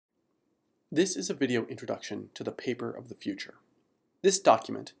This is a video introduction to the Paper of the Future. This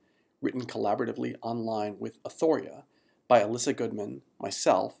document, written collaboratively online with Authoria by Alyssa Goodman,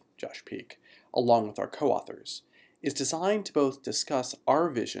 myself, Josh Peak, along with our co-authors, is designed to both discuss our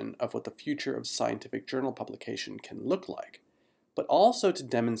vision of what the future of scientific journal publication can look like, but also to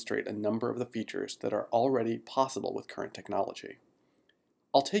demonstrate a number of the features that are already possible with current technology.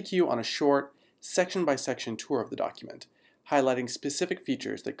 I'll take you on a short, section-by-section tour of the document, highlighting specific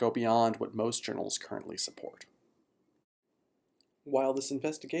features that go beyond what most journals currently support. While this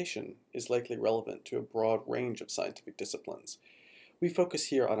investigation is likely relevant to a broad range of scientific disciplines, we focus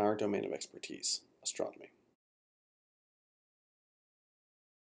here on our domain of expertise, astronomy.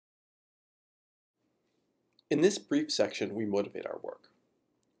 In this brief section, we motivate our work.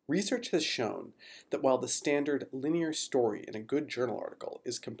 Research has shown that while the standard linear story in a good journal article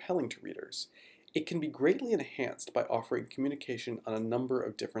is compelling to readers, it can be greatly enhanced by offering communication on a number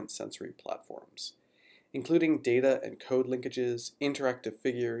of different sensory platforms, including data and code linkages, interactive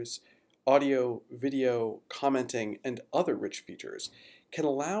figures, audio, video, commenting, and other rich features can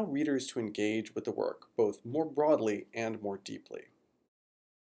allow readers to engage with the work both more broadly and more deeply.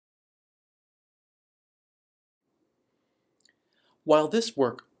 While this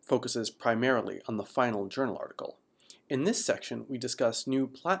work focuses primarily on the final journal article, in this section, we discuss new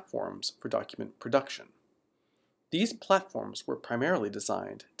platforms for document production. These platforms were primarily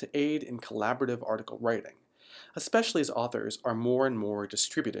designed to aid in collaborative article writing, especially as authors are more and more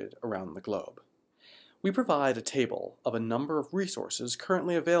distributed around the globe. We provide a table of a number of resources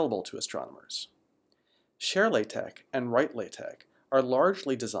currently available to astronomers. ShareLaTeX and WriteLaTeX are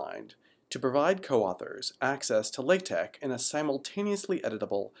largely designed to provide co-authors access to LaTeX in a simultaneously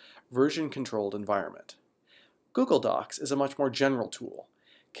editable, version-controlled environment. Google Docs is a much more general tool,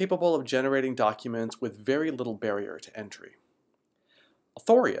 capable of generating documents with very little barrier to entry.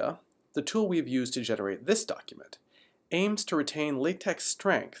 Authoria, the tool we've used to generate this document, aims to retain LaTeX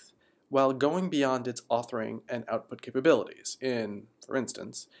strength while going beyond its authoring and output capabilities in, for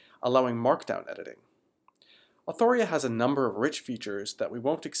instance, allowing Markdown editing. Authoria has a number of rich features that we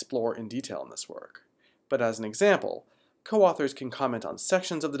won't explore in detail in this work, but as an example, co-authors can comment on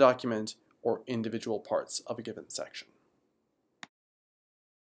sections of the document or individual parts of a given section.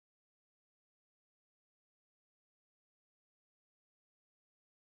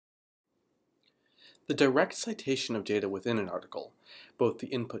 The direct citation of data within an article, both the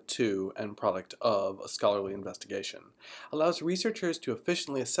input to and product of a scholarly investigation, allows researchers to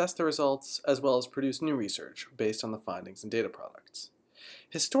efficiently assess the results as well as produce new research based on the findings and data products.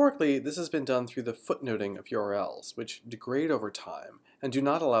 Historically, this has been done through the footnoting of URLs, which degrade over time and do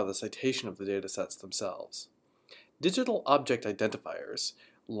not allow the citation of the datasets themselves. Digital object identifiers,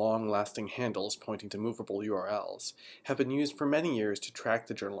 long-lasting handles pointing to movable URLs, have been used for many years to track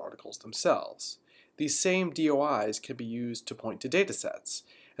the journal articles themselves. These same DOIs can be used to point to datasets,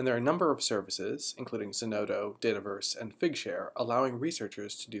 and there are a number of services, including Zenodo, Dataverse, and Figshare, allowing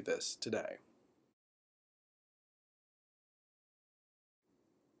researchers to do this today.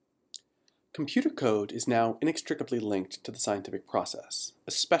 Computer code is now inextricably linked to the scientific process,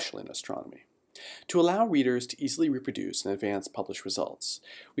 especially in astronomy. To allow readers to easily reproduce and advance published results,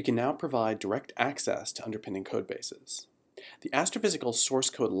 we can now provide direct access to underpinning codebases. The Astrophysical Source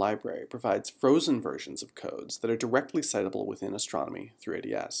Code Library provides frozen versions of codes that are directly citable within astronomy through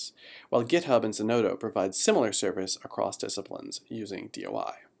ADS, while GitHub and Zenodo provide similar service across disciplines using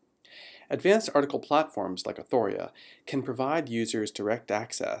DOI. Advanced article platforms like Authoria can provide users direct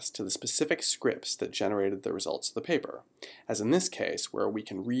access to the specific scripts that generated the results of the paper, as in this case where we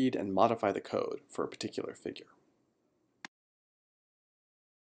can read and modify the code for a particular figure.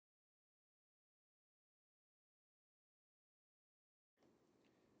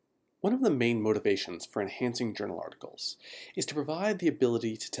 One of the main motivations for enhancing journal articles is to provide the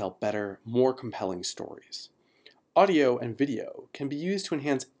ability to tell better, more compelling stories. Audio and video can be used to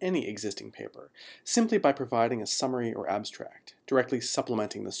enhance any existing paper simply by providing a summary or abstract, directly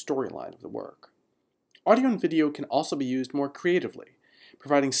supplementing the storyline of the work. Audio and video can also be used more creatively,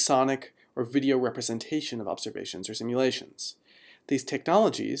 providing sonic or video representation of observations or simulations. These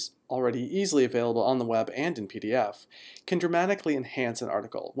technologies, already easily available on the web and in PDF, can dramatically enhance an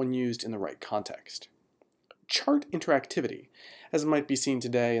article when used in the right context. Chart interactivity, as might be seen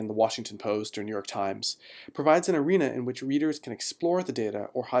today in the Washington Post or New York Times, provides an arena in which readers can explore the data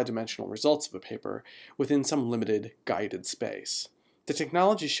or high-dimensional results of a paper within some limited, guided space. The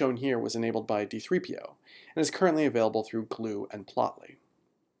technology shown here was enabled by D3PO and is currently available through Glue and Plotly.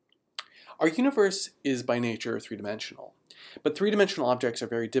 Our universe is by nature three-dimensional, but three-dimensional objects are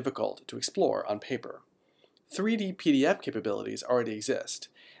very difficult to explore on paper. 3D PDF capabilities already exist,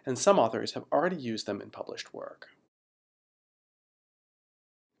 and some authors have already used them in published work.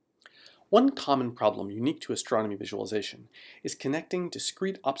 One common problem unique to astronomy visualization is connecting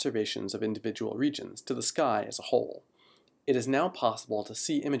discrete observations of individual regions to the sky as a whole. It is now possible to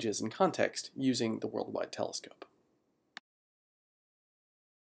see images in context using the Worldwide Telescope.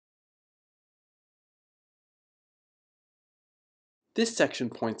 This section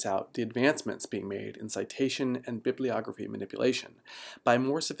points out the advancements being made in citation and bibliography manipulation by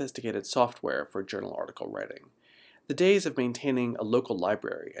more sophisticated software for journal article writing. The days of maintaining a local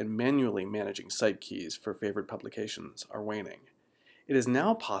library and manually managing cite keys for favored publications are waning. It is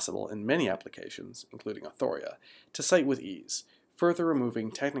now possible in many applications, including Authoria, to cite with ease, further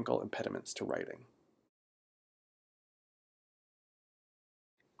removing technical impediments to writing.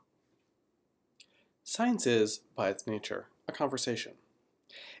 Science is, by its nature, a conversation.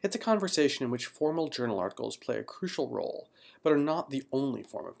 It's a conversation in which formal journal articles play a crucial role, but are not the only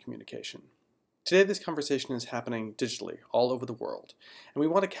form of communication. Today this conversation is happening digitally all over the world, and we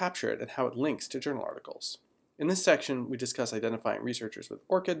want to capture it and how it links to journal articles. In this section, we discuss identifying researchers with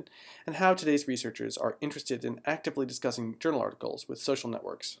ORCID and how today's researchers are interested in actively discussing journal articles with social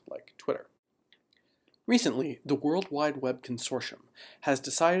networks like Twitter. Recently, the World Wide Web Consortium has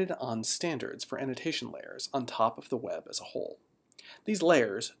decided on standards for annotation layers on top of the web as a whole. These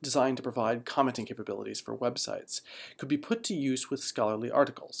layers, designed to provide commenting capabilities for websites, could be put to use with scholarly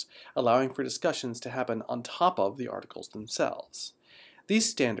articles, allowing for discussions to happen on top of the articles themselves. These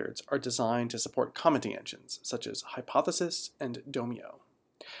standards are designed to support commenting engines, such as Hypothesis and Domio.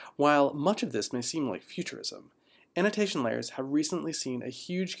 While much of this may seem like futurism, annotation layers have recently seen a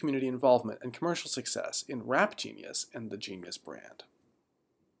huge community involvement and commercial success in Rap Genius and the Genius brand.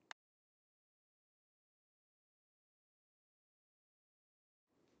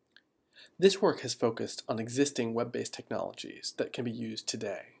 This work has focused on existing web-based technologies that can be used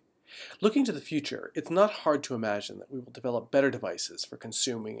today. Looking to the future, it's not hard to imagine that we will develop better devices for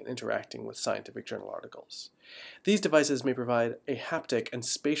consuming and interacting with scientific journal articles. These devices may provide a haptic and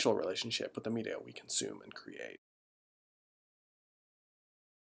spatial relationship with the media we consume and create.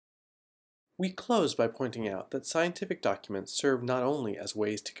 We close by pointing out that scientific documents serve not only as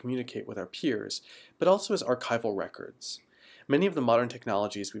ways to communicate with our peers, but also as archival records. Many of the modern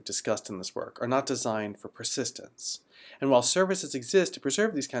technologies we've discussed in this work are not designed for persistence. And while services exist to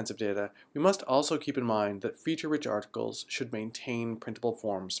preserve these kinds of data, we must also keep in mind that feature-rich articles should maintain printable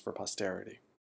forms for posterity.